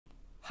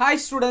Hi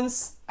students,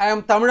 I am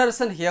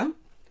Tamilarasan here.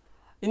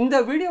 In the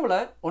video,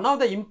 one of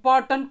the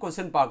important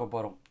question பார்க்க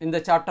போறோம். இந்த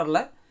chapterல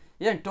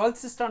ஏன்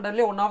 12th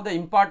standardல one of the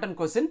important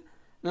question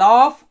law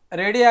of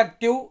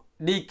radioactive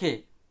decay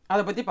அத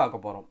பத்தி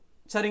பார்க்க போறோம்.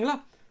 சரிங்களா?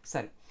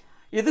 சரி.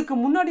 இதுக்கு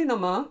முன்னாடி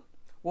நம்ம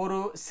ஒரு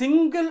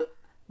single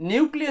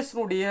nucleus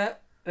உடைய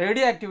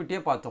radioactivity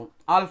பார்த்தோம்.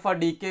 alpha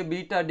decay,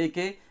 beta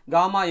decay,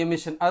 gamma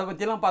emission அத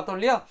பத்தி எல்லாம் பார்த்தோம்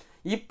இல்லையா?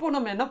 இப்போ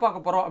நம்ம என்ன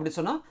பார்க்க போறோம் அப்படி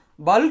சொன்னா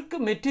bulk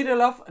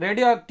material of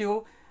radioactive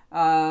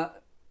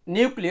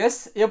nucleus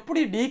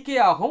எப்படி டீகே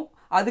ஆகும்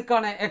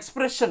அதுக்கான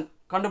எக்ஸ்பிரஷன்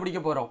கண்டுபிடிக்க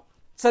போகிறோம்.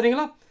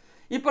 சரிங்களா?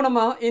 இப்போ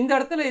நம்ம இந்த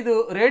இடத்துல இது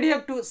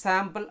ரேடியோஆக்டிவ்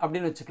சாம்பிள்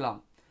அப்படின்னு வச்சுக்கலாம்.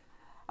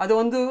 அது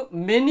வந்து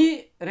மெனி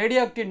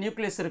ரேடியோஆக்டிவ்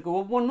நியூக்ளியஸ் இருக்குது.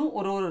 ஒவ்வொன்றும்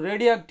ஒரு ஒரு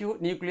ரேடியோஆக்டிவ்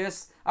நியூக்ளியஸ்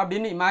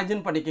அப்படின்னு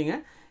இமேஜின் பண்ணிக்கோங்க.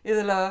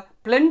 இதில்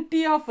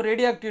பிளென்டி ஆஃப்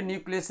ரேடியோஆக்டிவ்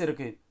நியூக்ளியஸ்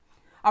இருக்குது.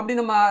 அப்படி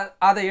நம்ம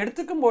அதை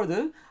எடுத்துக்கும்போது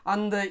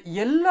அந்த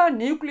எல்லா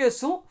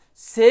நியூக்ளியஸும்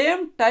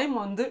சேம் டைம்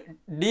வந்து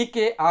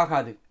டீகே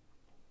ஆகாது.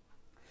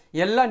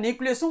 எல்லா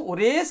நியூக்ளியஸும்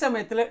ஒரே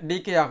சமயத்தில்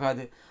டீகே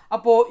ஆகாது.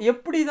 அப்போது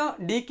எப்படி தான்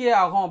டீகே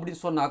ஆகும்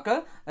அப்படின்னு சொன்னாக்க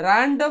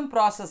ரேண்டம்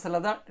ப்ராசஸில்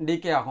தான்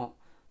டீகே ஆகும்.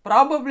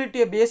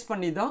 ப்ராபபிலிட்டியை பேஸ்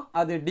பண்ணி தான்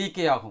அது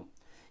டீகே ஆகும்.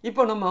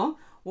 இப்போ நம்ம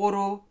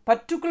ஒரு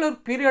பர்டிகுலர்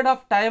பீரியட்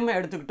ஆஃப் டைமை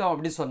எடுத்துக்கிட்டோம்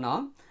அப்படி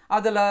சொன்னால்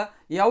அதில்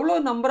எவ்வளோ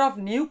நம்பர்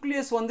ஆஃப்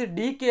நியூக்ளியஸ் வந்து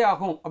டீகே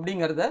ஆகும்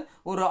அப்படிங்கிறத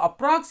ஒரு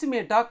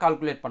அப்ராக்சிமேட்டாக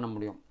கால்குலேட் பண்ண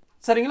முடியும்.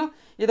 சரிங்களா?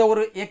 இதை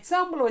ஒரு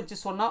எக்ஸாம்பிள் வச்சு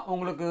சொன்னால்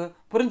உங்களுக்கு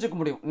புரிஞ்சுக்க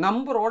முடியும்.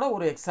 நம்பரோட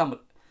ஒரு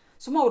எக்ஸாம்பிள்,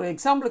 சும்மா ஒரு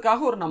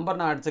எக்ஸாம்பிளுக்காக ஒரு நம்பர்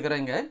நான்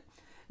அடிச்சுக்கிறேங்க.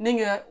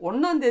 நீங்கள்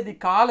 1ஆம் தேதி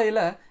காலையில்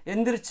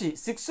எந்திரிச்சு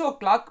 6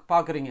 o'clock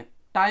பார்க்குறீங்க.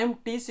 டைம்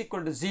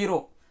t=0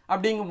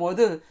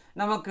 அப்படிங்கும்போது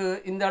நமக்கு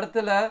இந்த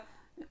இடத்துல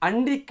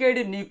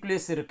அன்டிகேடு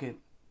நியூக்ளியஸ் இருக்குது.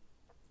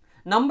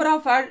 Number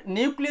of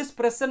nucleus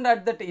present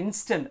at that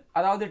instant,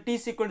 அதாவது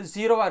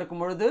t=0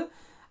 இருக்கும் பொழுது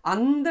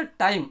அந்த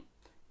டைம்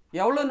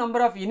எவ்வளோ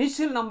number of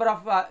initial number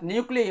of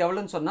நியூக்ளியை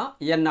எவ்வளோன்னு சொன்னால்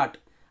n0.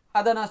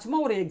 அதை நான் சும்மா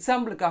ஒரு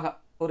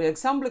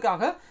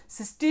எக்ஸாம்பிளுக்காக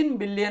 16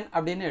 பில்லியன்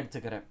அப்படின்னு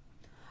எடுத்துக்கிறேன்.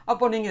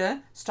 அப்போ நீங்கள்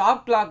ஸ்டாப்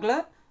கிளாக்கில்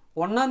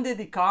 1ஆம்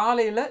தேதி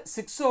காலையில்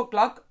 6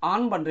 o'clock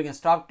ஆன் பண்ணுறீங்க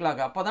ஸ்டாப் கிளாக்.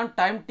 அப்போ தான்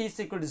டைம்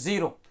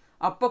t=0.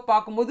 அப்போ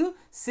பார்க்கும்போது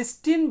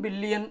 16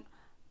 பில்லியன்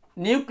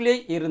நியூக்ளியை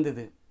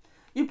இருந்தது.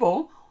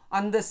 இப்போது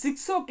அந்த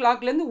 6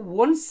 o'clockலேருந்து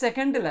 1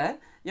 செகண்டில்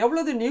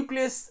எவ்வளவு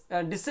நியூக்ளியஸ்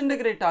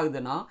டிஸ்இன்டகிரேட்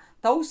ஆகுதுன்னா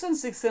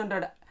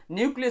 1600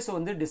 நியூக்ளியஸ்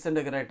வந்து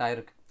டிஸ்இன்டகிரேட்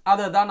ஆகிருக்கு.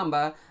 அதை தான் நம்ம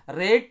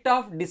ரேட்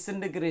ஆஃப்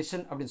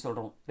டிஸ்இன்டகிரேஷன் அப்படின்னு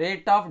சொல்கிறோம்,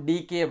 ரேட் ஆஃப்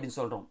டீகே அப்படின்னு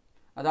சொல்கிறோம்.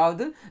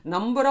 அதாவது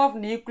number of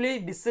நியூக்ளியை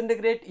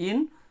disintegrate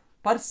in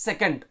per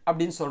second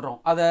அப்படின்னு சொல்கிறோம்.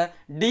 அதை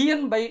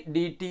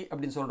dN/dt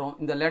அப்படின்னு சொல்கிறோம்.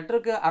 இந்த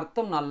லெட்டருக்கு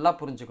அர்த்தம் நல்லா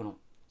புரிஞ்சுக்கணும்.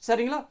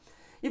 சரிங்களா?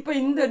 இப்போ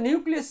இந்த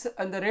நியூக்ளியஸ்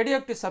அந்த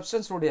ரேடியோஆக்டிவ்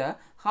சப்ஸ்டன்ஸுடைய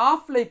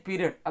ஹாஃப் லைஃப்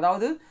பீரியட்,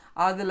 அதாவது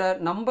அதில்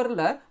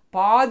நம்பரில்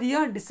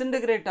பாதியாக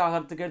டிஸ்இன்டகிரேட்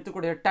ஆகிறதுக்கு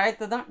எடுத்துக்கூடிய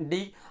டயத்தை தான்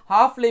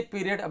ஹாஃப் லைஃப்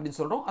பீரியட்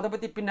அப்படின்னு சொல்கிறோம். அதை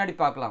பற்றி பின்னாடி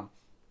பார்க்கலாம்.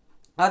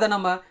 அதை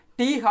நம்ம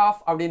t½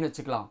 அப்படின்னு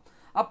வச்சுக்கலாம்.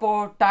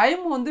 அப்போது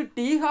டைம் வந்து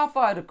t½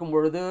 இருக்கும்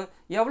பொழுது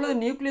எவ்வளோ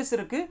நியூக்ளியஸ்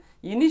இருக்குது?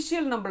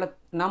 இனிஷியல்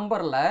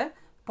நம்பரில்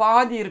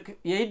பாதி இருக்குது,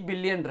 8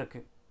 பில்லியன்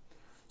இருக்குது.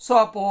 ஸோ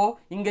அப்போது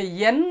இங்கே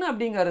n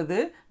அப்படிங்கிறது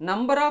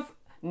number of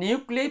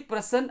நியூக்ளியை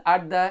present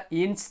at the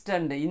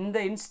instant, இந்த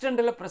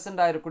இன்ஸ்டண்டில்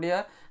ப்ரெசன்ட் ஆகிருக்கூடிய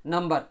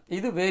நம்பர்,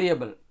 இது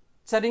வேரியபிள்.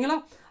 சரிங்களா?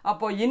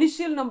 அப்போது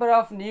இனிஷியல் நம்பர்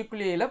ஆஃப்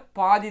நியூக்ளியில்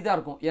பாதி தான்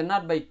இருக்கும்,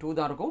 n0/2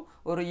 தான் இருக்கும்.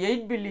 ஒரு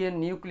 8 பில்லியன்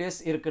நியூக்ளியஸ்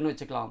இருக்குதுன்னு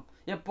வச்சுக்கலாம்.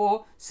 எப்போது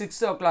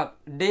 6 o'clock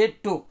டே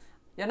 2,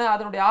 ஏன்னா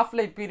அதனுடைய ஆஃப்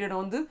லைஃப் பீரியட்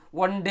வந்து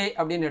 1 day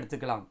அப்படின்னு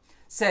எடுத்துக்கலாம்.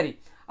 சரி,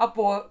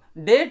 அப்போது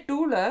டே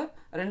 2ல்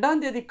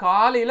 2ஆம் தேதி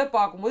காலையில்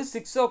பார்க்கும்போது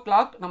 6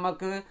 o'clock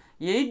நமக்கு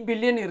 8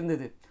 பில்லியன்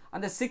இருந்தது.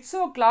 அந்த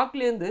 6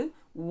 o'clockலேருந்து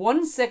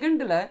 1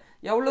 செகண்டில்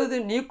எவ்வளவு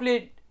நியூக்ளியை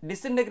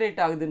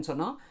டிஸ்இன்டகிரேட் ஆகுதுன்னு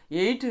சொன்னால்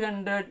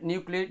 800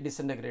 நியூக்ளியை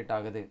டிஸ்இன்டகிரேட்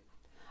ஆகுது.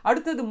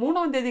 அடுத்தது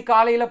 3ஆம் தேதி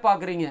காலையில்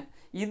பார்க்குறீங்க,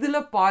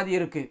 இதில் பாதி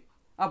இருக்குது.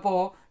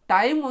 அப்போது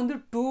டைம் வந்து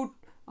 2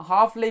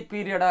 ஹாஃப் லைஃப்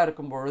பீரியடாக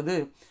இருக்கும் பொழுது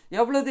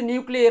எவ்வளவு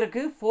நியூக்ளியை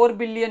இருக்குது? 4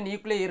 பில்லியன்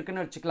நியூக்ளியை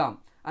இருக்குதுன்னு வச்சுக்கலாம்.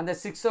 அந்த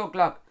 6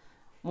 o'clock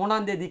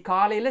 3ஆம் தேதி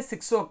காலையில்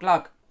 6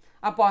 o'clock,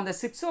 அப்போ அந்த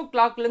 6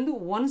 o'clockலேருந்து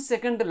 1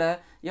 செகண்டில்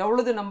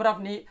எவ்வளவு நம்பர்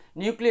ஆஃப்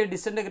நியூக்ளியை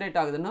டிஸ்இன்டகிரேட்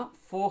ஆகுதுன்னா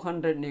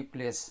 400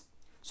 நியூக்ளியஸ்.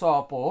 ஸோ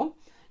அப்போது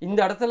இந்த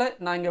இடத்துல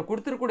நான் இங்கே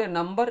கொடுத்துருக்கூடிய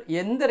நம்பர்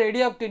எந்த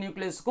ரேடியோஆக்டிவ்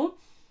நியூக்ளியஸுக்கும்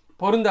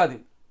பொருந்தாது.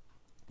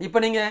 இப்போ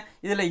நீங்கள்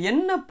இதில்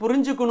என்ன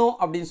புரிஞ்சுக்கணும்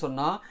அப்படின்னு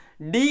சொன்னால்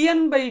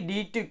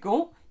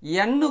dN/dtக்கும்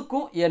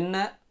n-க்கும் என்ன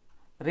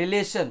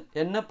ரிலேஷன்,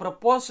 என்ன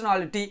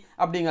ப்ரொபோர்ஷனாலிட்டி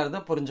அப்படிங்கிறத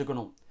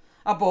புரிஞ்சுக்கணும்.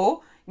 அப்போது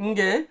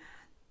இங்கே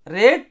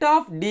ரேட்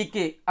ஆஃப்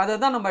டீகே, அதை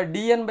தான் நம்ம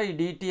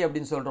dN/dt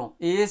அப்படின்னு சொல்கிறோம்,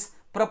 is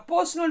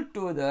proportional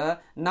to the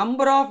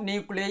number of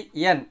நியூக்ளியை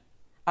n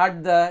at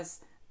the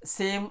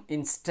same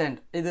instant.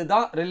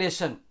 இதுதான்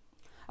ரிலேஷன்.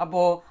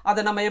 அப்போது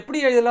அதை நம்ம எப்படி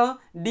எழுதலாம்?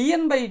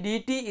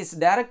 dN/dt is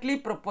directly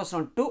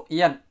proportional to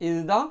n.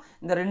 இதுதான்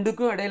இந்த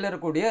ரெண்டுக்கும் இடையில்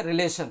இருக்கக்கூடிய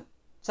ரிலேஷன்.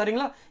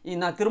 சரிங்களா?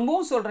 நான்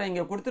திரும்பவும் சொல்கிறேன்,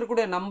 இங்கே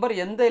கொடுத்துருக்கூடிய நம்பர்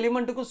எந்த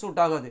எலிமெண்ட்டுக்கும்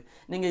சூட் ஆகாது.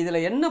 நீங்கள்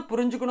இதில் என்ன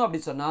புரிஞ்சுக்கணும்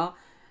அப்படி சொன்னால்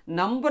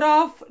number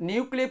of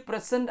நியூக்ளியை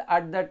present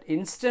at that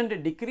instant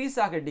degrees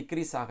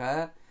ஆக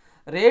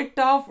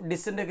ரேட் ஆஃப்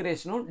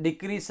டிஸ்இன்டகிரேஷனும்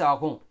டிக்ரீஸ்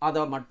ஆகும்.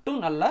 அதை மட்டும்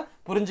நல்லா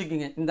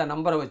புரிஞ்சுக்கிங்க இந்த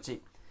நம்பரை வச்சு.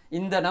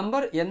 இந்த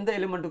நம்பர் எந்த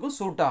எலிமெண்ட்டுக்கும்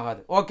சூட்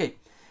ஆகாது. ஓகே,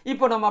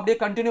 இப்போ நம்ம அப்படியே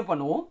கண்டினியூ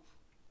பண்ணுவோம்.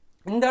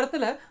 இந்த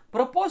இடத்துல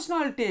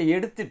ப்ரொபோர்ஷனாலிட்டியை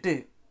எடுத்துட்டு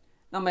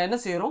நம்ம என்ன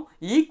செய்கிறோம்,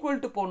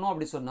 ஈக்குவல் டு போடணும்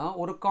அப்படி சொன்னால்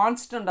ஒரு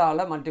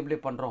கான்ஸ்டண்டால் மல்டிப்ளை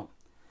பண்ணுறோம்.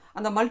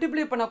 அந்த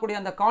மல்டிப்ளை பண்ணக்கூடிய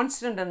அந்த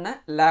கான்ஸ்டன்ட் என்ன,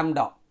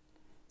 லாம்டா.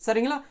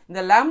 சரிங்களா,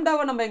 இந்த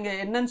லாம்டாவை நம்ம இங்கே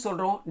என்னன்னு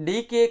சொல்கிறோம்,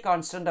 டிகே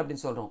கான்ஸ்டன்ட்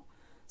அப்படின்னு சொல்கிறோம்.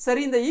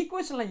 சரி, இந்த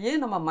ஈக்குவேஷனில்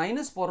ஏன் நம்ம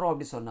மைனஸ் போடுறோம்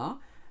அப்படி சொன்னால்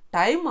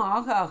டைம்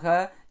ஆக ஆக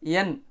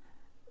என்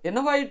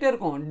என்னவாயிட்டே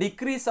இருக்கும்,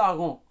 டிக்ரீஸ்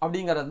ஆகும்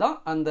அப்படிங்கிறது தான்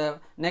அந்த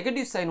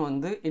நெகட்டிவ் சைன்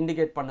வந்து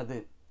இண்டிகேட் பண்ணுது.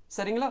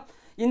 சரிங்களா,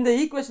 இந்த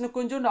ஈக்குவேஷனுக்கு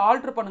கொஞ்சோண்டு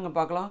ஆல்ட்ரு பண்ணுங்க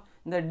பார்க்கலாம்.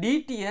 இந்த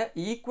டிடியை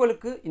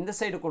ஈக்குவலுக்கு இந்த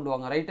சைடு கொண்டு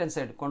வாங்க, ரைட் ஹேண்ட்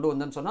சைடு கொண்டு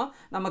வந்தோன்னு சொன்னால்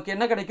நமக்கு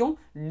என்ன கிடைக்கும்,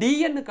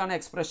 டிஎன்னுக்கான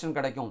எக்ஸ்பிரஷன்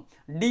கிடைக்கும்.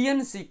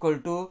 TN is equal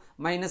to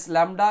minus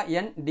lambda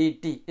N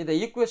DD. இதை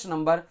ஈக்குவேஷன்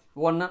நம்பர்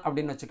 1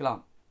 அப்படின்னு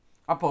வச்சுக்கலாம்.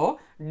 அப்போது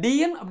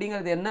டிஎன்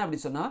அப்படிங்கிறது என்ன அப்படி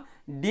சொன்னால்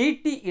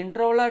டிடி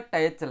இன்டர்வல்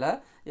டயத்தில்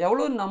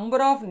எவ்வளோ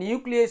நம்பர் ஆஃப்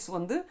நியூக்ளியஸ்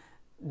வந்து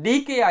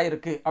டிகே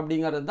ஆயிருக்கு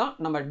அப்படிங்கிறது தான்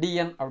நம்ம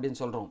டிஎன் அப்படின்னு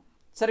சொல்கிறோம்.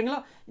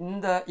 சரிங்களா,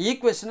 இந்த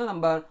ஈக்குவேஷனை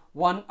நம்பர்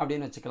 1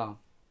 அப்படின்னு வச்சுக்கலாம்.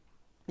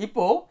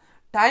 இப்போது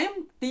டைம்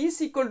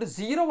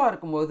t=0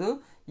 இருக்கும்போது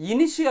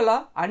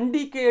இனிஷியலாக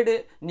அன்டிகேடு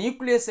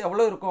நியூக்ளியஸ்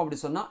எவ்வளோ இருக்கும் அப்படி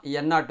சொன்னால்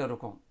n0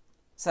 இருக்கும்.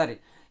 சரி,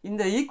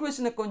 இந்த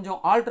ஈக்குவேஷனை கொஞ்சம்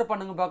ஆல்ட்ரு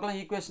பண்ணுங்க பார்க்கலாம்.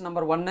 ஈக்குவேஷன்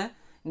நம்பர் 1,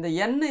 இந்த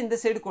n இந்த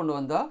சைடு கொண்டு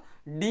வந்தால்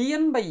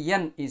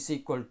dn/n is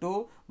equal to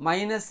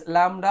minus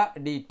lambda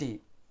DD.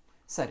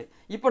 சரி,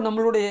 இப்போ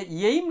நம்மளுடைய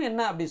எய்ம்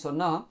என்ன அப்படி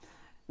சொன்னால்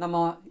நம்ம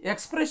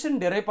எக்ஸ்பிரஷன்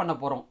டிரைவ் பண்ண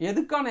போகிறோம்.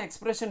 எதுக்கான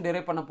எக்ஸ்பிரஷன்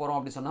டிரைவ் பண்ண போகிறோம்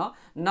அப்படி சொன்னால்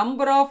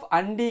நம்பர் ஆஃப்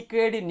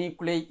அன்டிகேடு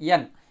நியூக்ளியை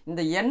n,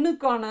 இந்த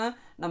எண்ணுக்கான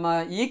நம்ம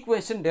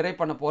ஈக்குவேஷன் டிரைவ்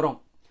பண்ண போகிறோம்.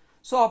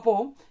 ஸோ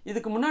அப்போது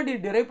இதுக்கு முன்னாடி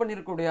டிரைவ்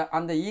பண்ணியிருக்கக்கூடிய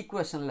அந்த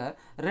ஈக்குவேஷனில்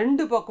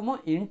ரெண்டு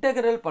பக்கமும்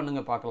இன்டெக்ரல்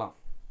பண்ணுங்க பார்க்கலாம்.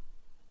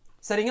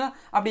 சரிங்களா,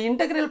 அப்படி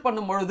இன்டெக்ரல்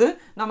பண்ணும்பொழுது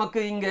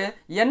நமக்கு இங்கே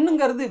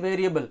என்னங்கிறது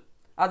வேரியபிள்,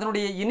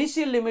 அதனுடைய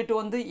இனிஷியல் லிமிட்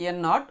வந்து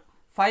n0,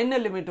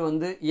 ஃபைனல் லிமிட்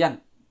வந்து n.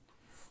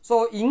 ஸோ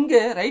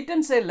இங்கே ரைட்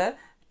ஹேண்ட் சைடில்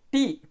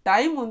t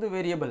டைம் வந்து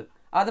வேரியபிள்,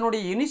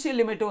 அதனுடைய இனிஷியல்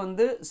லிமிட்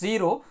வந்து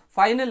 0,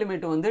 ஃபைனல்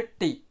லிமிட் வந்து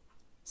t.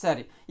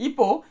 சரி,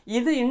 இப்போது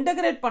இது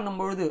இன்டகிரேட்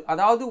பண்ணும்பொழுது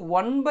அதாவது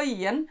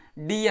 1/n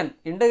dn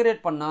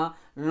இன்டகிரேட் பண்ணால்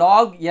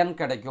log n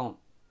கிடைக்கும்.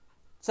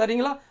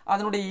 சரிங்களா,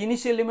 அதனுடைய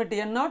initial limit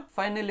n0,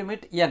 final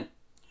limit n.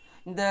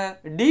 இந்த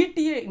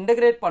டிடியை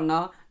இன்டகிரேட்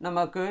பண்ணால்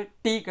நமக்கு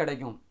t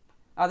கிடைக்கும்,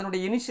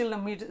 அதனுடைய initial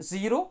limit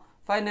 0,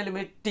 final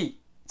limit t.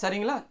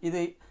 சரிங்களா, இது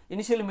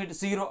இனிஷியல் லிமிட்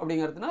 0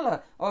 அப்படிங்கிறதுனால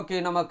ஓகே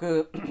நமக்கு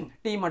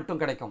t மட்டும்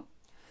கிடைக்கும்.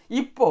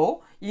 இப்போது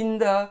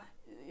இந்த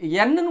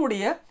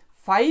n-னுடைய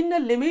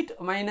final limit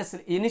minus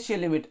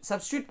initial limit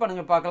substitute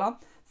பண்ணுங்க பார்க்கலாம்.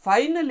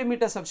 ஃபைனல்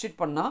லிமிட்டை சப்ஸ்டியூட்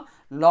பண்ணால்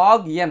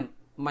log n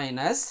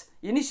மைனஸ்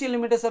இனிஷியல்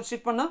லிமிட்டை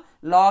சப்ஸ்டியூட் பண்ணால்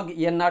log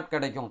n0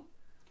 கிடைக்கும்.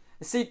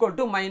 Is equal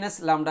to minus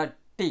lambda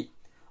D.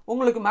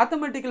 உங்களுக்கு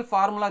மேத்தமெட்டிக்கல்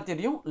ஃபார்முலா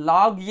தெரியும்,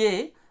 log a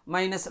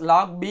minus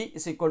log b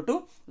is equal to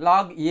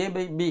log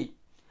a/b.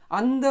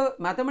 அந்த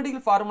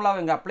மேத்தமெட்டிக்கல் ஃபார்முலாவை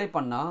இங்கே அப்ளை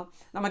பண்ணால்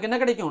நமக்கு என்ன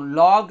கிடைக்கும்,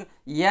 log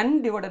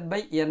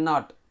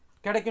n/n0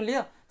 கிடைக்கும்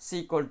இல்லையா, is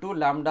equal to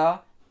lambda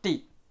D.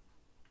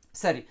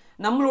 சரி,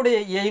 நம்மளுடைய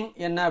எய்ம்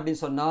என்ன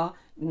அப்படின்னு சொன்னால்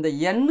இந்த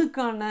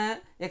எண்ணுக்கான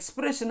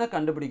எக்ஸ்பிரஷனை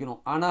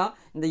கண்டுபிடிக்கணும். ஆனால்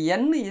இந்த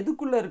எண்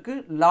எதுக்குள்ளே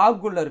இருக்குது,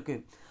 லாக்குள்ளே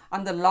இருக்குது.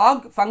 அந்த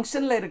லாக்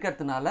ஃபங்க்ஷனில்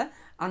இருக்கிறதுனால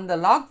அந்த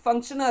லாக்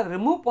ஃபங்க்ஷனை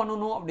ரிமூவ்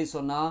பண்ணணும் அப்படி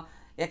சொன்னால்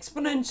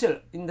எக்ஸ்பனென்ஷியல்,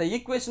 இந்த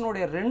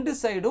ஈக்குவேஷனுடைய ரெண்டு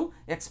சைடும்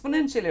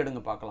எக்ஸ்பனென்ஷியல்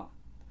எடுங்க பார்க்கலாம்.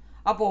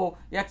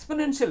 அப்போது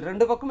எக்ஸ்பனென்ஷியல்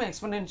ரெண்டு பக்கமும்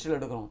எக்ஸ்பனென்ஷியல்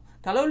எடுக்கணும்.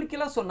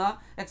 கலோலிக்கலாக சொன்னால்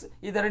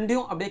இதை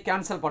ரெண்டையும் அப்படியே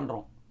கேன்சல்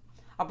பண்ணுறோம்.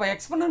 அப்போ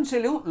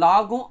எக்ஸ்பனென்ஷியலும்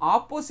லாகும்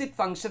ஆப்போசிட்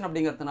ஃபங்க்ஷன்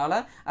அப்படிங்கிறதுனால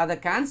அதை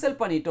கேன்சல்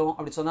பண்ணிட்டோம்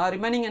அப்படி சொன்னால்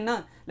ரிமைனிங் என்ன,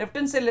 லெஃப்ட்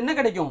ஹேண்ட் சைடில் என்ன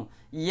கிடைக்கும்,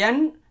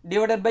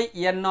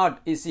 n/n0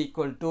 is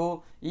equal to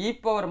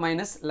e⁻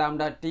 minus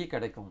lambda D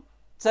கிடைக்கும்.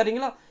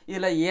 சரிங்களா,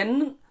 இதில் n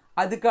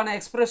அதுக்கான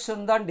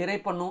எக்ஸ்பிரஷன் தான்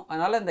டிரைவ் பண்ணும்.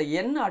 அதனால் இந்த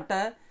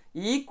n0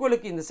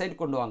 ஈக்குவலுக்கு இந்த சைடு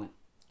கொண்டு வாங்க.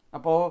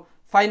 அப்போது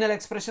ஃபைனல்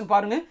எக்ஸ்பிரஷன்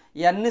பாருங்கள்,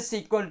 n is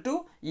equal to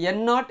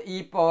n0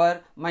 e⁻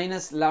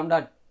 minus lambda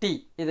D.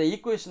 இதை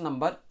ஈக்குவேஷன்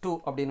நம்பர் 2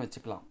 அப்படின்னு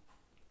வச்சுக்கலாம்.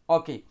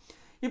 ஓகே,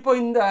 இப்போ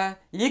இந்த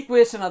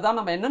ஈக்குவேஷனை தான்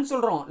நம்ம என்னன்னு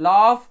சொல்கிறோம், லா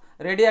ஆஃப்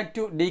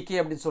ரேடியாக்டிவ் டிகே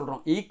அப்படின்னு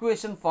சொல்கிறோம்.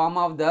 Equation form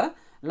of the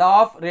law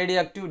of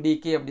radioactive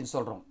decay அப்படின்னு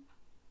சொல்கிறோம்.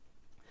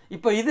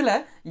 இப்போ இதில்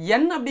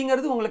n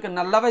அப்படிங்கிறது உங்களுக்கு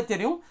நல்லாவே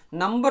தெரியும்,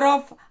 number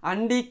of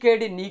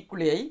அன்டிகேடு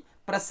நியூக்ளியை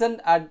present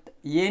at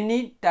any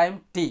time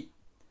t.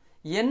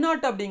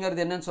 n0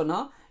 அப்படிங்கிறது என்னன்னு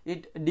சொன்னால்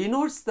it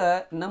denotes the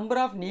number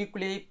of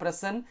nuclei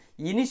present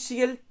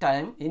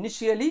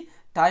initially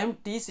time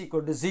t is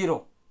equal to 0.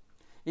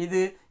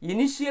 இது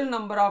initial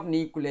number of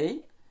nuclei,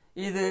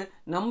 இது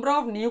number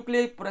of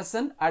nuclei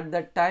present at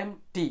the time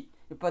t.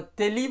 இப்போ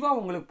தெளிவாக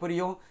உங்களுக்கு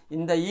புரியும்,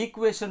 இந்த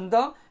ஈக்குவேஷன்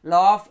தான்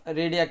law of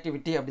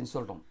radioactivity அப்படின்னு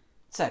சொல்கிறோம்.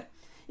 சரி,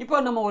 இப்போ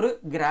நம்ம ஒரு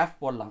கிராஃப்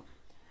போடலாம்.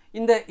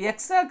 இந்த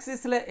எக்ஸ்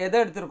ஆக்சிஸில் எதை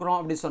எடுத்துருக்கிறோம்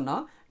அப்படி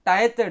சொன்னால்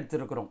டயத்தை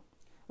எடுத்துருக்கிறோம்.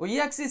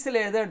 ஒய் ஆக்சிஸில்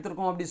எதை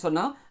எடுத்துருக்கோம் அப்படி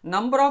சொன்னால்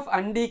நம்பர் ஆஃப்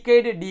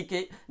அன்டிகேடு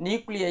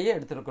நியூக்ளியை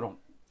எடுத்துருக்கிறோம்.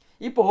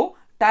 இப்போது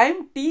டைம்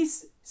t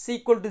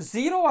ஈக்குவல் டு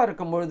 0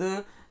 இருக்கும்பொழுது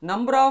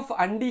நம்பர் ஆஃப்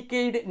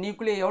அன்டிகேடு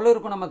நியூக்ளியை எவ்வளோ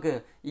இருக்கும், நமக்கு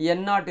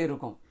n0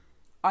 இருக்கும்.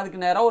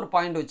 அதுக்கு நேராக ஒரு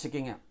பாயிண்ட்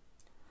வச்சுக்கிங்க.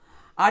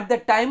 At the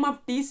time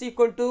of t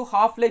equal to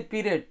half life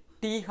period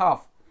t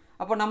half,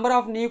 அப்போ நம்பர்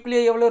ஆஃப்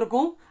நியூக்ளியை எவ்வளோ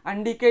இருக்கும்?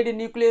 அன்டிகேய்டு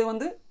நியூக்ளியை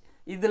வந்து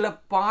இதில்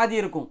பாதி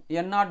இருக்கும்,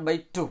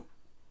 n0/2.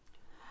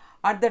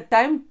 At the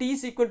time t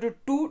is equal to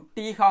 2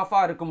 t½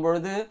 இருக்கும்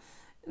பொழுது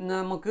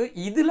நமக்கு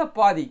இதில்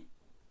பாதி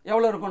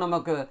எவ்வளோ இருக்கும்?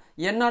 நமக்கு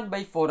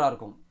n0/4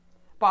 இருக்கும்.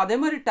 இப்போ அதே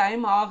மாதிரி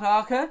டைம் ஆக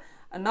ஆக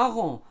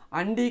என்னாகும்?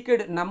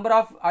 அன்டிகேய்டு நம்பர்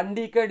ஆஃப்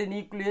அன்டிகேய்டு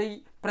நியூக்ளியை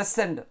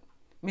ப்ரெசண்ட்,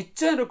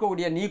 மிச்சம்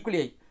இருக்கக்கூடிய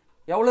நியூக்ளியை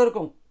எவ்வளோ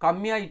இருக்கும்?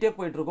 கம்மியாகிட்டே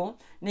போயிட்டுருக்கும்.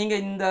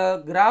 நீங்கள் இந்த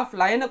கிராஃப்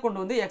லைனை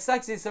கொண்டு வந்து எக்ஸ்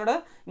ஆக்சிஸோட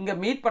இங்கே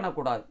மீட்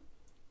பண்ணக்கூடாது.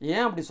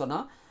 ஏன் அப்படி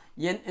சொன்னால்,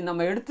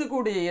 நம்ம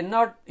எடுத்துக்கூடிய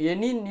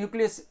எனி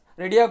நியூக்ளியஸ்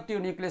ரேடியோஆக்டிவ்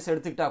நியூக்ளியஸ்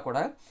எடுத்துக்கிட்டால் கூட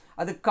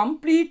அது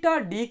கம்ப்ளீட்டாக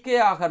டீகே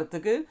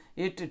ஆகிறதுக்கு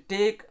இட்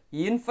டேக்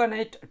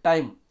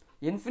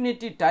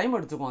இன்ஃபினிட்டி டைம்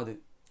எடுத்துக்கும். அது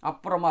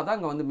அப்புறமா தான்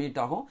இங்கே வந்து மீட்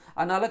ஆகும்.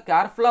 அதனால்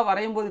கேர்ஃபுல்லாக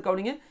வரையும் போது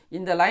கவனிங்க,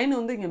 இந்த லைன்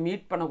வந்து இங்கே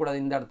மீட் பண்ணக்கூடாது.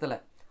 இந்த இடத்துல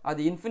அது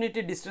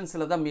இன்ஃபினிட்டி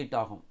டிஸ்டன்ஸில் தான் மீட்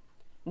ஆகும்.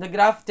 இந்த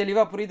கிராஃப்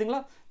தெளிவாக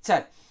புரியுதுங்களா?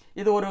 சரி,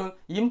 இது ஒரு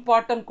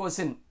important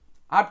question.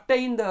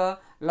 Obtained the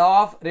law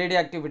of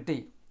ரேடியோஆக்டிவிட்டி.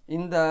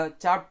 இந்த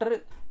சாப்டர்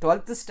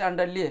 12th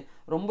ஸ்டாண்டர்ட்லேயே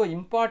ரொம்ப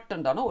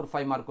இம்பார்ட்டண்ட்டான ஒரு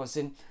 5 மார்க்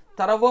கொஸ்டின்.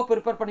 தரவாக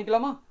ப்ரிப்பேர்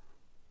பண்ணிக்கலாமா?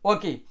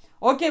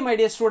 Okay my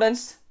dear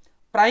students,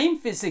 prime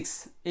physics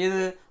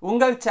இது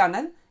உங்கள்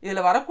சேனல்.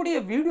 இதில் வரக்கூடிய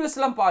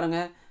வீடியோஸ்லாம்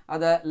பாருங்கள்,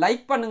 அதை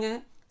லைக் பண்ணுங்கள்,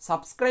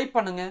 சப்ஸ்கிரைப்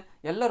பண்ணுங்கள்,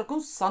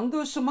 எல்லாருக்கும்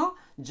சந்தோஷமாக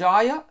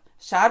ஜாயாக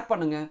ஷேர்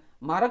பண்ணுங்கள்,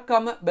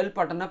 மறக்காமல் பெல்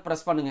பட்டனை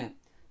ப்ரெஸ் பண்ணுங்கள்.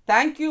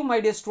 Thank you my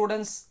dear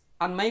students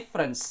and my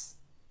friends.